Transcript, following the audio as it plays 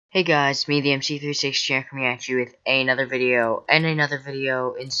Hey guys, me the MC36 coming at you with another video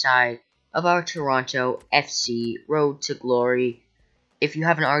inside of our Toronto FC Road to Glory. If you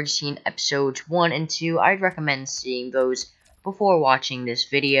haven't already seen episodes 1 and 2, I'd recommend seeing those before watching this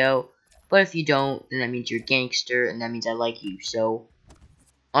video. But if you don't, then that means you're a gangster and that means I like you. So,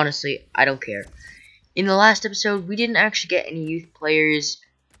 honestly, I don't care. In the last episode, we didn't actually get any youth players,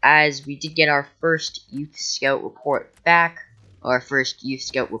 as we did get our first youth scout report back. Our first youth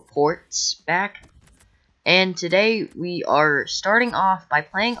scout reports back, and today we are starting off by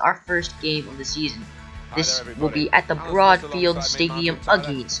playing our first game of the season. This will be at the Broadfield Stadium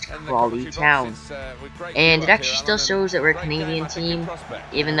against Crawley Town, and it actually still shows that we're a Canadian team,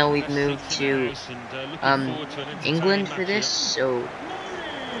 even though we've moved to England for this, so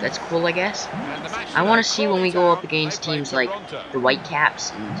that's cool, I guess. I want to see when we go up against teams like the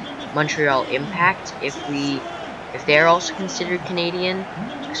Whitecaps and Montreal Impact if they're also considered Canadian,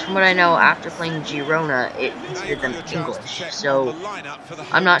 because from what I know, after playing Girona, it considered them English, so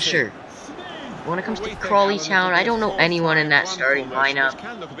I'm not sure. When it comes to Crawley Town, I don't know anyone in that starting lineup.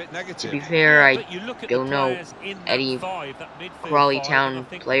 To be fair, I don't know any Crawley Town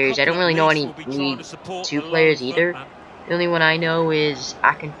players. I don't really know any League 2 players either. The only one I know is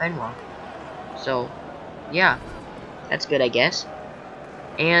Akinfenwa. So, yeah, that's good, I guess.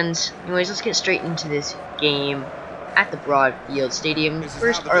 And, anyways, let's get straight into this game at the Broadfield Stadium.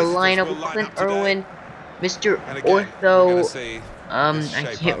 First, our lineup with Clint Irwin, Mr. Ortho,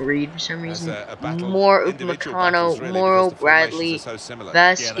 I can't read for some reason, Moore, Upamecano, Morrow, Bradley,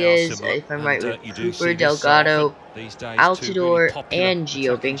 Vasquez, if I'm right, with Cooper, Delgado, Altidore, and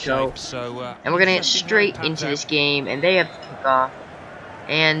Gio. And we're going to get straight into this game, and they have to kick off.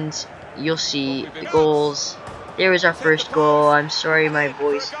 And you'll see the goals. There was our first goal. I'm sorry my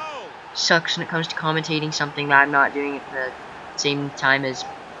voice sucks when it comes to commentating something that I'm not doing at the same time as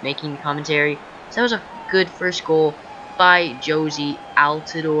making the commentary. So that was a good first goal by Josie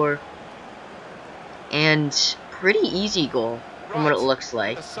Altidore, and pretty easy goal from what it looks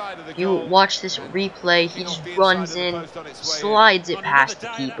like. You watch this replay, he just runs in, slides it past the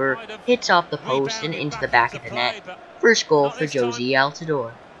keeper, hits off the post and into the back of the net. First goal for Josie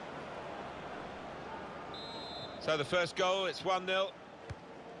Altidore. So the first goal, it's 1-0.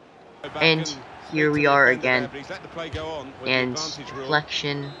 And here we are again, and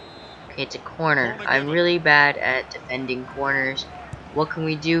deflection. Okay, it's a corner. I'm really bad at defending corners. What can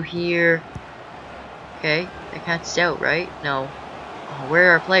we do here? Okay, that catches out, right? No. Oh, where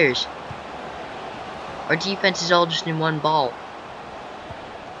are our players? Our defense is all just in one ball.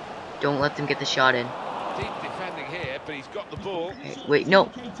 Don't let them get the shot in. Deep defending here, but he's got the ball. Okay, wait,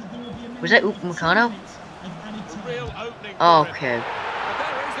 no. Was that Upamecano? Okay.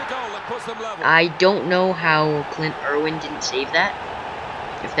 I don't know how Clint Irwin didn't save that.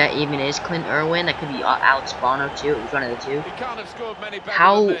 If that even is Clint Irwin, that could be Alex Bono too. It was one of the two.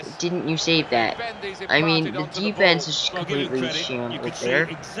 How didn't you save that? I mean, the defense is completely shambled there.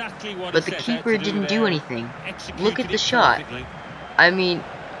 But the keeper didn't do anything. Look at the shot. I mean,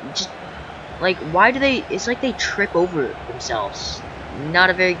 just, like, why do they... It's like they trip over themselves. Not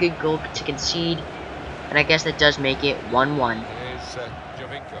a very good goal to concede. And I guess that does make it 1-1.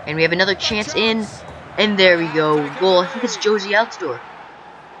 And we have another chance in. And there we go. Goal. I think it's Josie Altidore.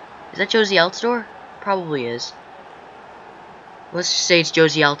 Is that Josie Altidore? Probably is. Let's just say it's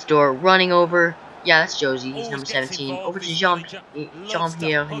Josie Altidore running over. Yeah, that's Josie. He's number 17. Over to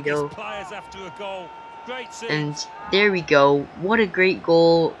Jean-Pierre Rideau. And there we go. What a great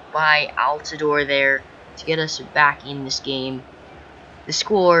goal by Altidore there to get us back in this game. The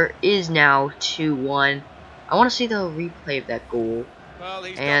score is now 2-1. I want to see the replay of that goal.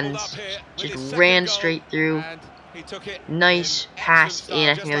 And just ran straight through. Nice pass in.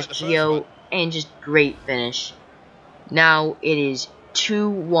 I think that was Gio. And just great finish. Now it is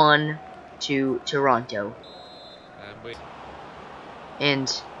 2-1 to Toronto.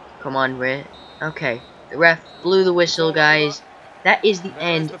 And come on, Rit. Okay. The ref blew the whistle, guys. That is the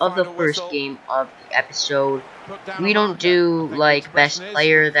end of the first game of the episode. We don't do, like, best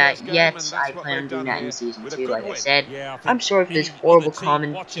player that yet. I plan on doing that in season 2, like I said. I'm sorry for this horrible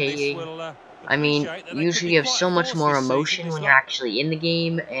commentating. I mean, usually you have so much more emotion when you're actually in the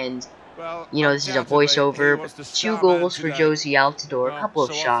game, and, you know, this is a voiceover. But 2 goals for Josie Altidore, a couple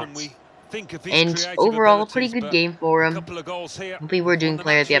of shots. And overall, a pretty good game for him. If we were doing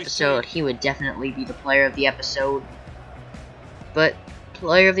player of the episode, he would definitely be the player of the episode. But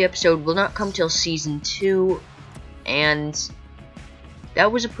player of the episode will not come till season 2, and that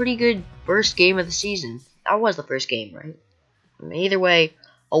was a pretty good first game of the season. That was the first game, right? Either way,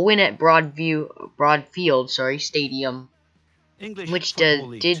 a win at Broadfield Stadium which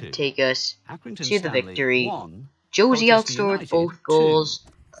did take us to the victory. Josie Altidore with both goals.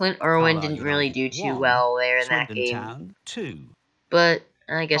 Clint Irwin didn't really do too well there in that game. But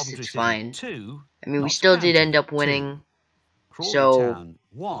I guess it's fine. I mean, we still did end up winning. So,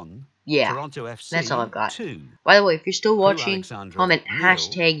 yeah, that's all I've got. By the way, if you're still watching, comment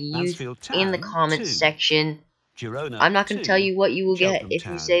 #youth in the comments section. I'm not going to tell you what you will get if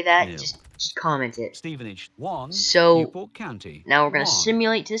you say that, just comment it. So, now we're going to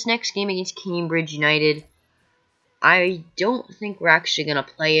simulate this next game against Cambridge United. I don't think we're actually going to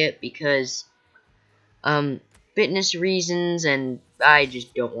play it because, fitness reasons, and I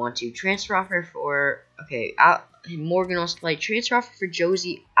just don't want to. Transfer offer for, okay, Morgan wants to play. Transfer offer for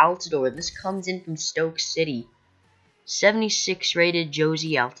Josie Altidore. This comes in from Stoke City. 76 rated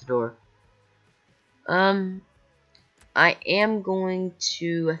Josie Altidore. I am going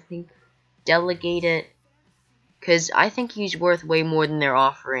to, I think, delegate it, because I think he's worth way more than they're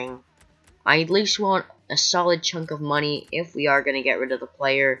offering. I at least want a solid chunk of money if we are going to get rid of the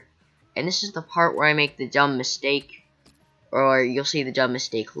player. And this is the part where I make the dumb mistake, or you'll see the dumb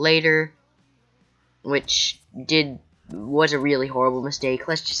mistake later, which was a really horrible mistake,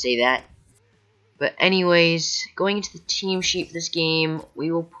 let's just say that. But anyways, going into the team sheet for this game, we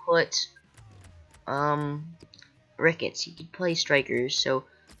will put, Ricketts. He could play strikers, so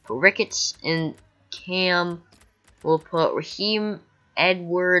for Ricketts and Cam, we'll put Raheem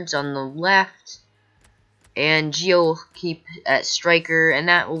Edwards on the left, and Gio will keep at striker, and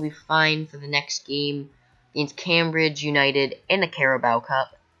that will be fine for the next game against Cambridge United in the Carabao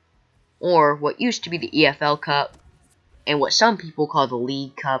Cup, or what used to be the EFL Cup, and what some people call the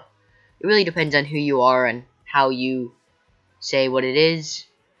League Cup. It really depends on who you are and how you say what it is.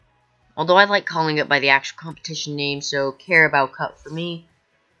 Although I like calling it by the actual competition name, so Carabao Cup for me.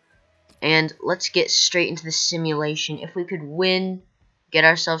 And let's get straight into the simulation. If we could win, get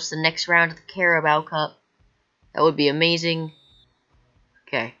ourselves the next round of the Carabao Cup, that would be amazing.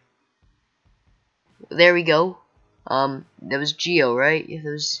 Okay. There we go. That was Gio, right? Yeah,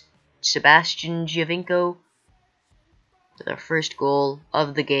 that was Sebastian Giovinco. With our first goal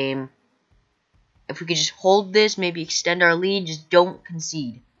of the game. If we could just hold this, maybe extend our lead, just don't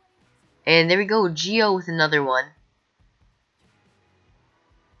concede. And there we go, Gio with another one.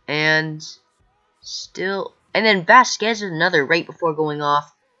 And then Vasquez with another right before going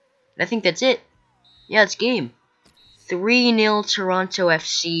off. And I think that's it. Yeah, it's game. 3-0 Toronto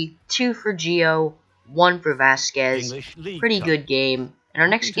FC, 2 for Gio, 1 for Vasquez. Pretty good game. And our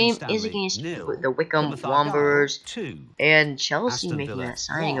next game is against the Wycombe Wanderers. And Chelsea making that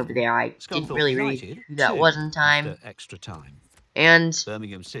signing over there. I didn't really read who that was in time. And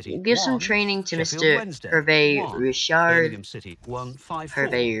we'll give some training to Mr. Hervé Richard.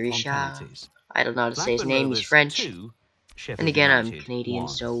 Hervé Richard. I don't know how to say his name, he's French. And again, I'm Canadian,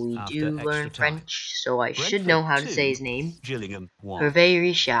 so we do learn French, so I should know how to say his name. Hervé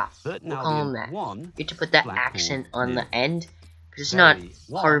Richard. We'll call him that. You have to put that accent on the end, because it's not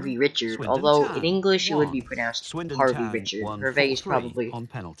Harvey Richard, although in English it would be pronounced Harvey Richard. Hervé is probably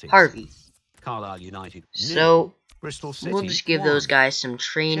Harvey. So, we'll just give those guys some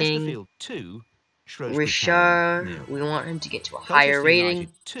training. Richard, we want him to get to a higher rating,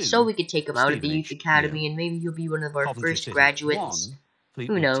 so we could take him out of the youth academy, and maybe he'll be one of our first graduates.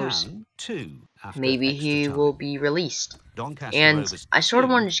 Who knows? Maybe he will be released. And I sort of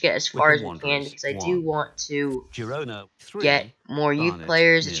want to just get as far as we can, because I do want to get more youth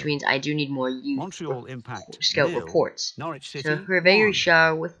players, which means I do need more youth scout reports. So Hervé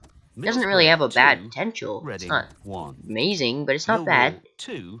Richard doesn't really have a bad potential. It's not amazing, but it's not bad.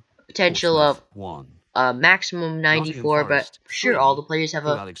 Potential of maximum 94, but for sure all the players have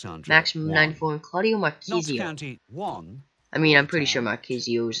a maximum 94. And Claudio Marquisio, I mean, I'm pretty sure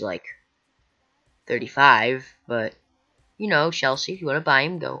Marquisio is like 35, but you know, Chelsea, if you want to buy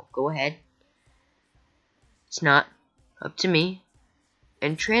him, go ahead. It's not up to me.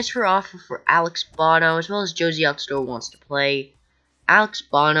 And transfer offer for Alex Bono, as well as Josie Altidore wants to play. Alex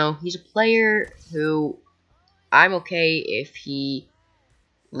Bono, he's a player who I'm okay if he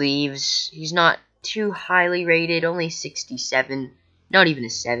leaves. He's not too highly rated, only 67, not even a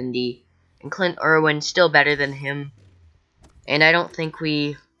 70. And Clint Irwin, still better than him. And I don't think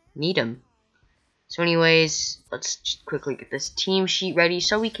we need him. So anyways, let's just quickly get this team sheet ready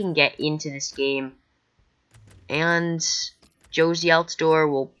so we can get into this game. And Josie Altidore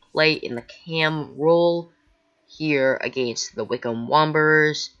will play in the cam role here against the Wycombe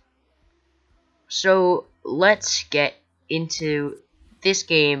Wanderers. So let's get into this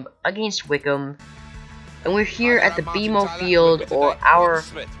game against Wycombe. And we're here at the BMO Field, or our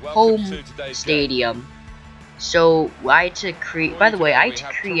home stadium. So I had to create, by the way, I had to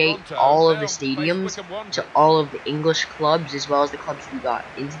create all of the stadiums to all of the English clubs as well as the clubs who got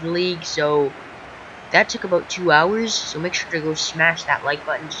into the league. So that took about 2 hours. So make sure to go smash that like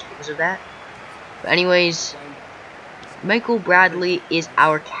button just because of that. But anyways, Michael Bradley is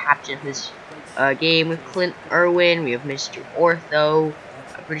our captain of this game with Clint Irwin. We have Mr. Ortho.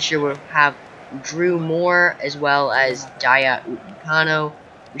 I'm pretty sure we'll have Drew Moore as well as Daya Upamecano.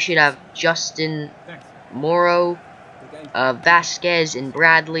 We should have Justin Morrow, Vasquez, and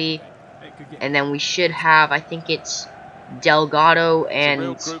Bradley. And then we should have, I think it's Delgado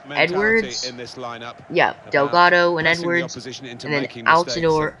and Edwards. In this lineup, yeah, Delgado and Edwards, and then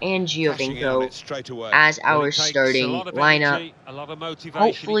Altidore and Giovinco as our starting lineup.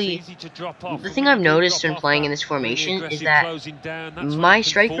 Hopefully, the thing I've noticed when playing in this formation is that my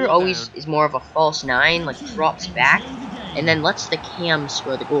striker always is more of a false 9, like drops back, and then lets the cam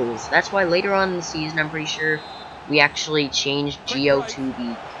score the goals. That's why later on in the season, I'm pretty sure, we actually changed Gio to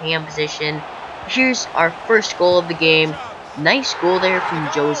the cam position. Here's our first goal of the game. Nice goal there from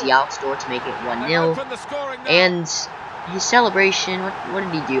Josie Altidore to make it 1-0. And his celebration, what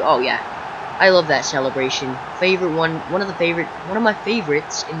did he do? Oh yeah, I love that celebration. One of my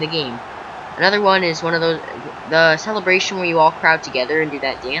favorites in the game. Another one is the celebration where you all crowd together and do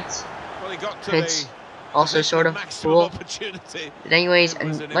that dance. It's also sort of cool. But anyways,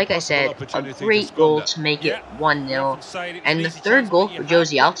 and like I said, a great goal to make it 1-0. And the third goal for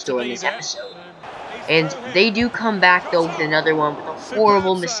Josie Altidore in this episode. And they do come back, though, with another one with a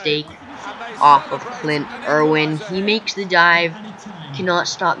horrible mistake off of Clint Irwin. He makes the dive, cannot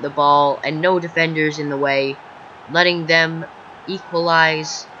stop the ball, and no defenders in the way, letting them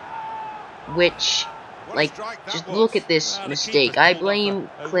equalize, which, like, just look at this mistake. I blame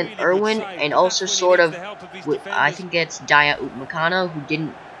Clint Irwin, and also sort of, I think it's Daya Upamecano, who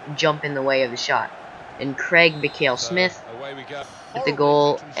didn't jump in the way of the shot. And Craig Mikhail-Smith with the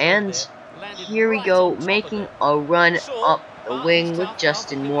goal, and here we go, making a run up the wing with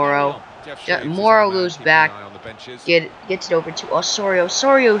Justin Morrow. Morrow goes back, gets it over to Osorio.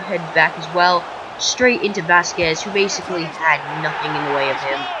 Osorio heads back as well, straight into Vasquez, who basically had nothing in the way of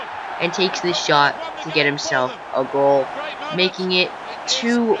him, and takes this shot to get himself a goal, making it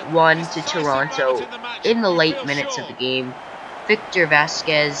 2-1 to Toronto in the late minutes of the game. Victor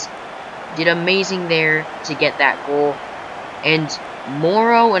Vasquez did amazing there to get that goal, and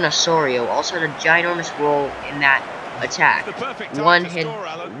Morrow and Osorio also had a ginormous role in that attack. One did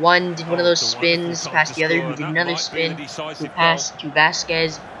one of those spins past the other, who did another spin, who passed to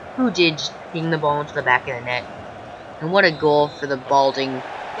Vasquez, who did just ping the ball into the back of the net. And what a goal for the balding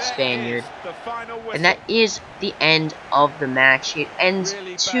Spaniard. And that is the end of the match. It ends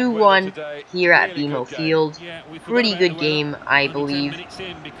 2-1 here at BMO Field. Pretty good game, I believe.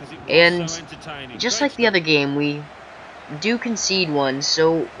 And just like the other game, we do concede one,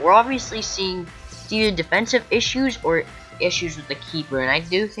 so we're obviously seeing either defensive issues or issues with the keeper, and I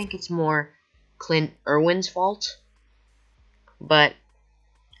do think it's more Clint Irwin's fault, but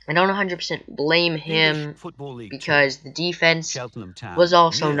I don't 100% blame him because the defense was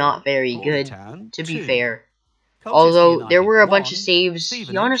also not very good, to be fair. Although there were a bunch of saves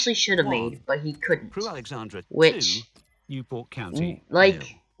he honestly should have made, but he couldn't, which,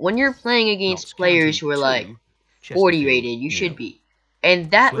 like, when you're playing against players who are like 40 rated, you should be. And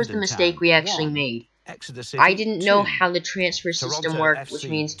that was the mistake we actually made. I didn't know how the transfer system worked, which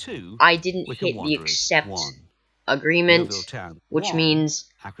means I didn't hit the accept agreement, which means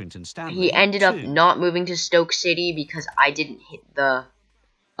he ended up not moving to Stoke City because I didn't hit the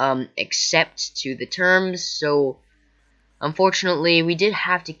accept to the terms. So unfortunately, we did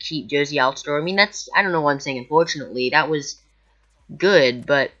have to keep Josie Altidore. I mean, I don't know why I'm saying unfortunately. That was good,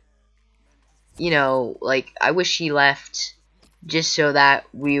 but you know, like, I wish he left just so that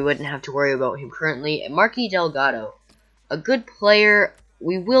we wouldn't have to worry about him currently. And Marky Delgado, a good player.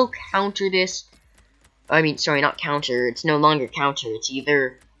 We will counter this. I mean, sorry, not counter. It's no longer counter. It's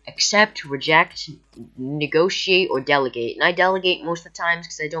either accept, reject, negotiate, or delegate. And I delegate most of the times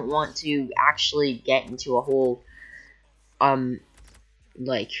because I don't want to actually get into a whole,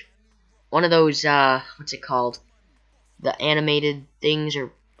 like, one of those, what's it called? The animated things,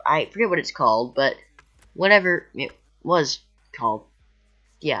 or I forget what it's called, but whatever it was called.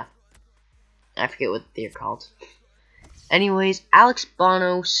 Yeah. I forget what they're called. Anyways, Alex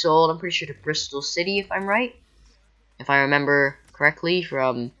Bono sold, I'm pretty sure, to Bristol City, if I'm right. If I remember correctly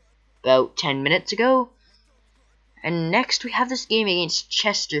from about 10 minutes ago. And next we have this game against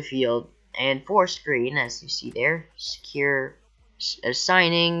Chesterfield and Forest Green, as you see there. Secure a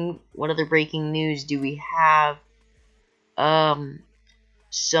signing. What other breaking news do we have?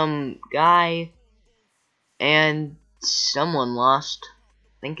 Some guy And someone lost.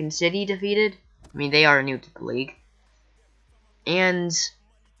 Lincoln City defeated. I mean, they are new to the league. And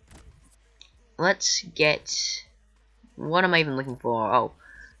let's get... What am I even looking for? Oh,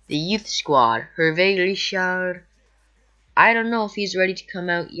 the youth squad. Hervé Richard. I don't know if he's ready to come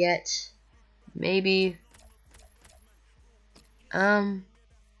out yet. Maybe. I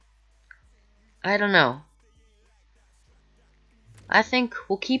don't know. I think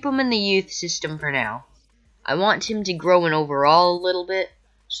we'll keep him in the youth system for now. I want him to grow in overall a little bit,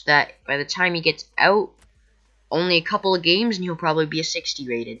 so that by the time he gets out, only a couple of games and he'll probably be a 60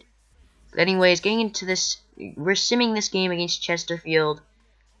 rated. But anyways, getting into this, we're simming this game against Chesterfield.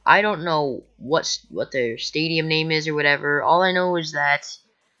 I don't know what their stadium name is or whatever. All I know is that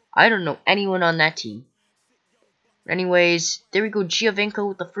I don't know anyone on that team. Anyways, there we go. Giovinco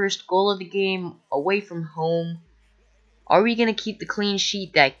with the first goal of the game, away from home. Are we going to keep the clean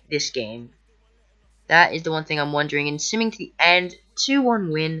sheet this game? That is the one thing I'm wondering. And simming to the end,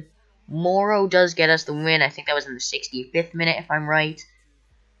 2-1 win. Morrow does get us the win. I think that was in the 65th minute, if I'm right.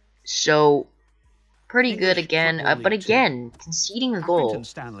 So, pretty good again. But again, conceding a goal.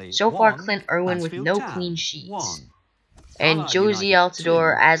 So far, Clint Irwin with no clean sheets. And Josie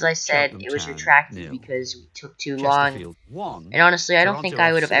Altidore, as I said, it was retracted because we took too long. And honestly, I don't think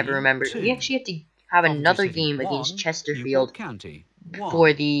I would have ever remembered. We actually had to have another game against Chesterfield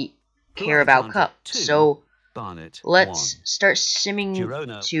for the Carabao Cup. So let's start simming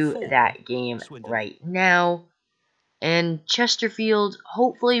to that game right now. And Chesterfield,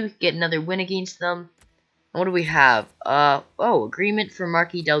 hopefully we can get another win against them. What do we have? Oh, agreement for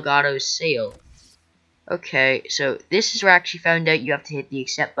Marquis Delgado's sale. Okay, so this is where I actually found out you have to hit the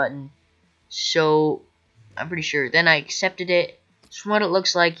accept button. So, I'm pretty sure. Then I accepted it. From what it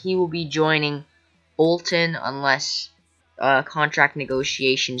looks like, he will be joining Bolton unless contract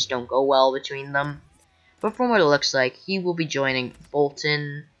negotiations don't go well between them. But from what it looks like, he will be joining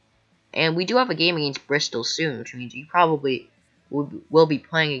Bolton. And we do have a game against Bristol soon, which means he probably will be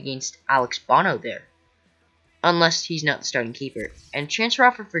playing against Alex Bono there. Unless he's not the starting keeper. And transfer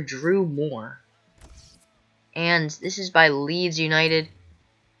offer for Drew Moore. And this is by Leeds United.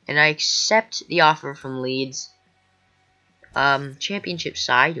 And I accept the offer from Leeds. Championship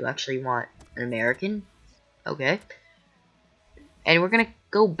side, you actually want an American. Okay. And we're going to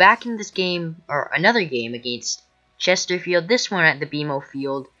go back in this game, or another game against Chesterfield. This one at the BMO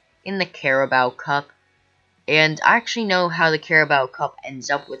Field in the Carabao Cup. And I actually know how the Carabao Cup ends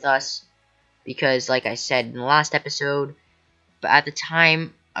up with us. Because, like I said in the last episode, but at the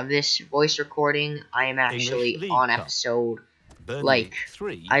time of this voice recording, I am actually on episode, like,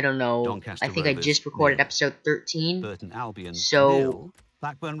 I don't know, I think I just recorded episode 13, so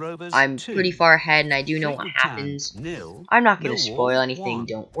I'm pretty far ahead and I do know what happens. I'm not going to spoil anything,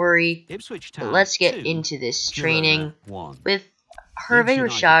 don't worry, but let's get into this training with Hervé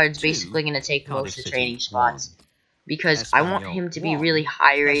Richard's basically going to take most of the training spots. Because I want him to be really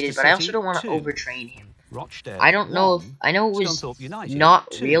high rated, but I also don't want to overtrain him. I don't know if... I know it was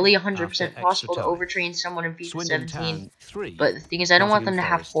not really 100% possible to overtrain someone in FIFA 17, but the thing is I don't want them to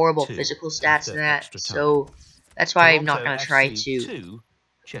have horrible physical stats in that, so that's why I'm not going to try to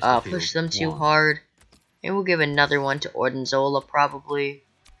push them too hard. And we'll give another one to Ordinzola probably.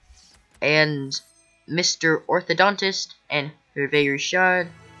 And Mr. Orthodontist and Hervé Richard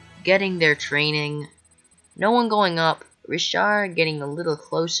getting their training. No one going up. Richard getting a little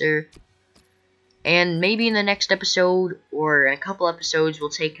closer. And maybe in the next episode, or in a couple episodes, we'll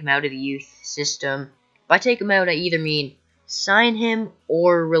take him out of the youth system. By take him out, I either mean sign him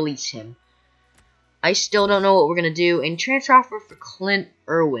or release him. I still don't know what we're going to do. And transfer offer for Clint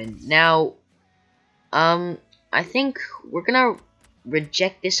Irwin. Now, I think we're going to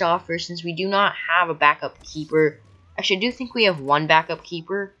reject this offer since we do not have a backup keeper. Actually, I do think we have one backup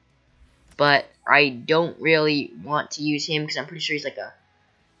keeper. But I don't really want to use him because I'm pretty sure he's like a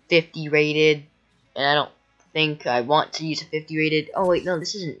 50 rated. And I don't think I want to use a 50 rated. Oh wait, no,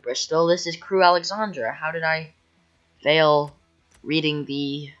 this isn't Bristol. This is Crew Alexandra. How did I fail reading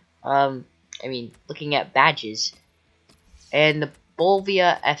the, looking at badges. And the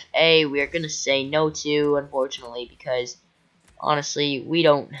Bolivia FA, we are going to say no to, unfortunately, because honestly, we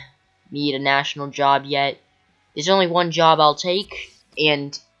don't need a national job yet. There's only one job I'll take,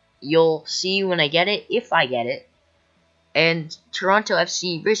 and you'll see when I get it, if I get it. And Toronto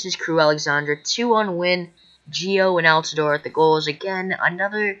FC versus Crew Alexandra, 2-1 win. Gio and Altidore at the goals. Again,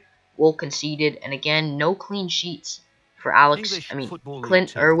 another goal conceded. And again, no clean sheets for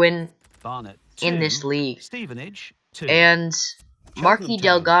Clint Irwin in this league. And Marquis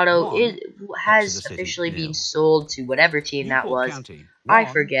Delgado has officially been sold to whatever team that was. I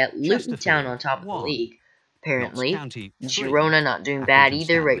forget. Luton Town on top of the league. apparently. County, 3. Girona not doing bad Accrington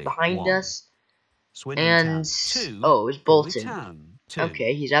either, right Stanley, behind 1. us. Swindon And, Town, 2. oh, it was Crawley Bolton. Town, 2.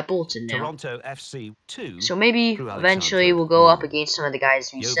 Okay, he's at Bolton now. Toronto FC 2. So maybe Crewe eventually Alexandra, we'll go 1. up against some of the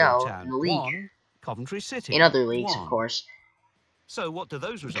guys we Yeovil sell Town, in the league. 1. Coventry City, In other leagues, 1. of course. So what do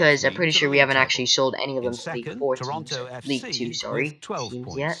those results Because I'm mean pretty to sure the we league haven't table? actually sold any of them In to League second, 4 Toronto teams. FC League 2, sorry. with 12 Teams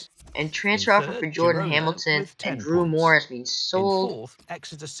points. yet. And In transfer offer third, for Jordan Girona Hamilton with 10 and Drew points. Moore has been In sold. fourth,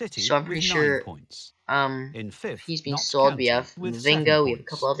 Exeter City So I'm with pretty 9 sure points. um In fifth, he's being Notts sold. We County have with 7 Vingo, we have a points.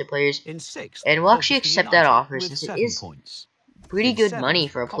 couple other players. In sixth, And we'll actually Colchester accept that United offer with since it 7 is points. pretty In good seventh, money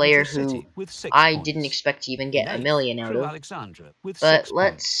for a Coventry player City who with 6 I points. didn't expect to even In get a eighth, million out Crewe of. Alexandra with But 6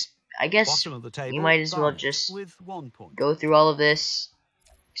 let's, points. I guess Bottom of the table, we might as well Barnet just with 1 point. go through all of this.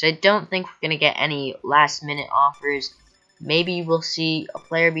 Because I don't think we're going to get any last minute offers. Maybe we'll see a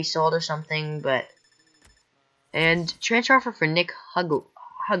player be sold or something, but... And transfer offer for Nick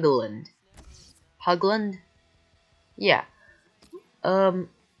Hugland. Hugland? Yeah.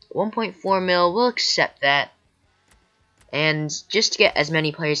 1.4 mil, we'll accept that. And just to get as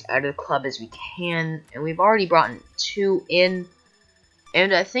many players out of the club as we can. And we've already brought 2 in.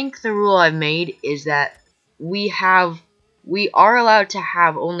 And I think the rule I've made is that we are allowed to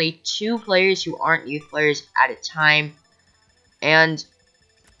have only 2 players who aren't youth players at a time. And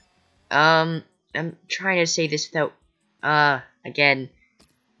I'm trying to say this without again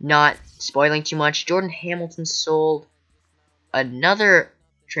not spoiling too much. Jordan Hamilton sold. Another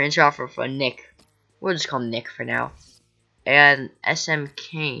transfer offer for Nick. We'll just call him Nick for now. And SM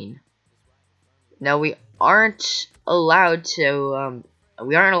Kane. Now we aren't allowed to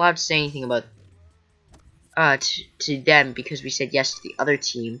say anything about to them because we said yes to the other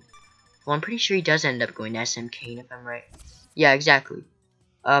team. Well, I'm pretty sure he does end up going to SM Kane if I'm right. Yeah, exactly.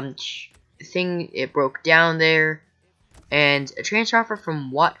 It broke down there, and a transfer offer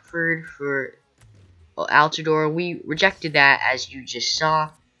from Watford for Altidore. We rejected that, as you just saw,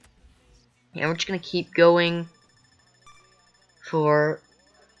 and we're just gonna keep going for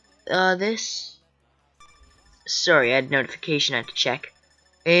this. Sorry, I had a notification I had to check,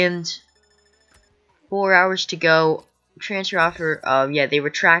 and 4 hours to go. Transfer offer. Yeah, they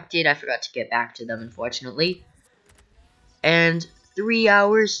retracted. I forgot to get back to them, unfortunately. And 3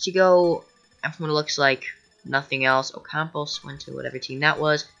 hours to go. And from what it looks like, nothing else. Ocampos went to whatever team that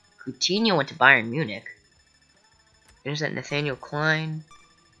was. Coutinho went to Bayern Munich. There's that Nathaniel Klein.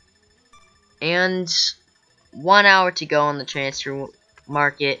 And 1 hour to go on the transfer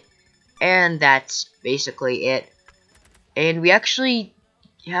market. And that's basically it. And we actually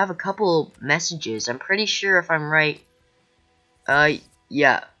have a couple messages. I'm pretty sure if I'm right.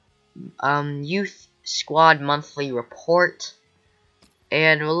 Yeah. Youth Squad monthly report.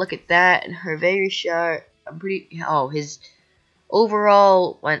 And we'll look at that. And Hervé Richard, his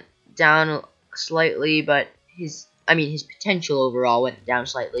overall went down slightly, but his potential overall went down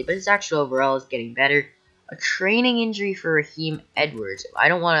slightly, but his actual overall is getting better. A training injury for Raheem Edwards. I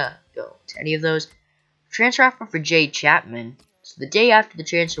don't want to go to any of those. Transfer offer for Jay Chapman. So the day after the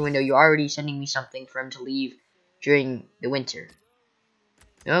transfer window, you're already sending me something for him to leave during the winter.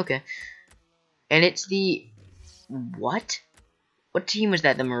 Okay. And it's the... What? What team was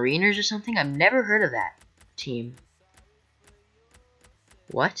that? The Mariners or something? I've never heard of that team.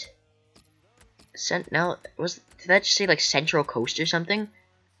 What? Did that just say like Central Coast or something?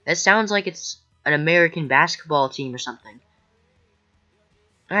 That sounds like it's an American basketball team or something.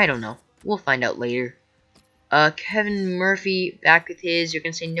 I don't know. We'll find out later. Kevin Murphy back with his. You're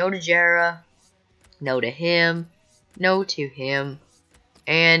gonna say no to Jara, no to him, no to him,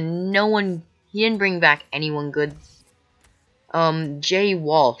 and no one. He didn't bring back anyone good. Jay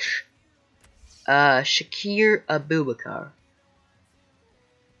Walsh, Shakir Abubakar.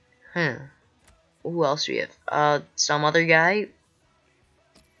 Who else do we have? Some other guy.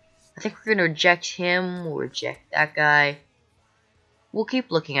 I think we're gonna reject him. We'll reject that guy. We'll keep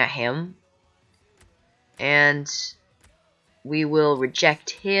looking at him. And we will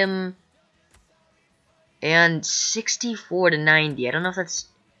reject him. And 64 to 90. I don't know if it's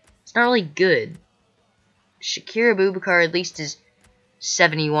not really good. Shakir Abubakar at least is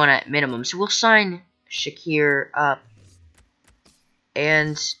 71 at minimum. So we'll sign Shakir up.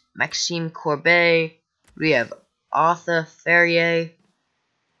 And Maxime Corbet. We have Arthur Ferrier.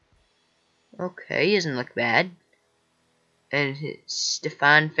 Okay, he doesn't look bad. And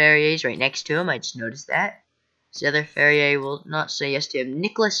Stéphane Ferrier is right next to him. I just noticed that. The other Ferrier will not say yes to him.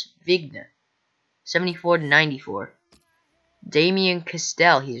 Nicolas Vigna. 74 to 94. Damien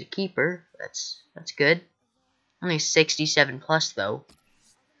Castel. He's a keeper. That's good. Only 67 plus though.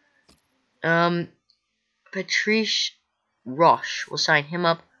 Patrice Roche. We'll sign him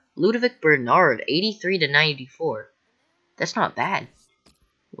up. Ludovic Bernard, 83 to 94. That's not bad.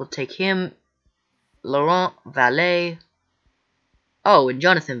 We'll take him. Laurent Valet. Oh, and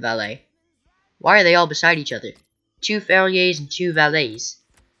Jonathan Valet. Why are they all beside each other? 2 Ferriers and 2 Valets.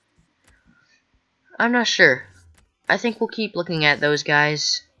 I'm not sure. I think we'll keep looking at those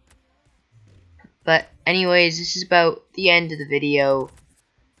guys. But anyways, this is about the end of the video.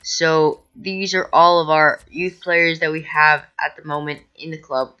 So these are all of our youth players that we have at the moment in the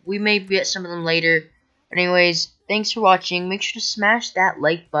club. We may get some of them later. But anyways, thanks for watching. Make sure to smash that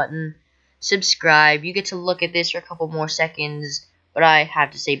like button. Subscribe. You get to look at this for a couple more seconds. But I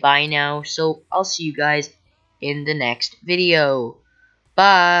have to say bye now. So I'll see you guys in the next video.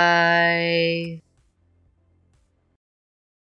 Bye.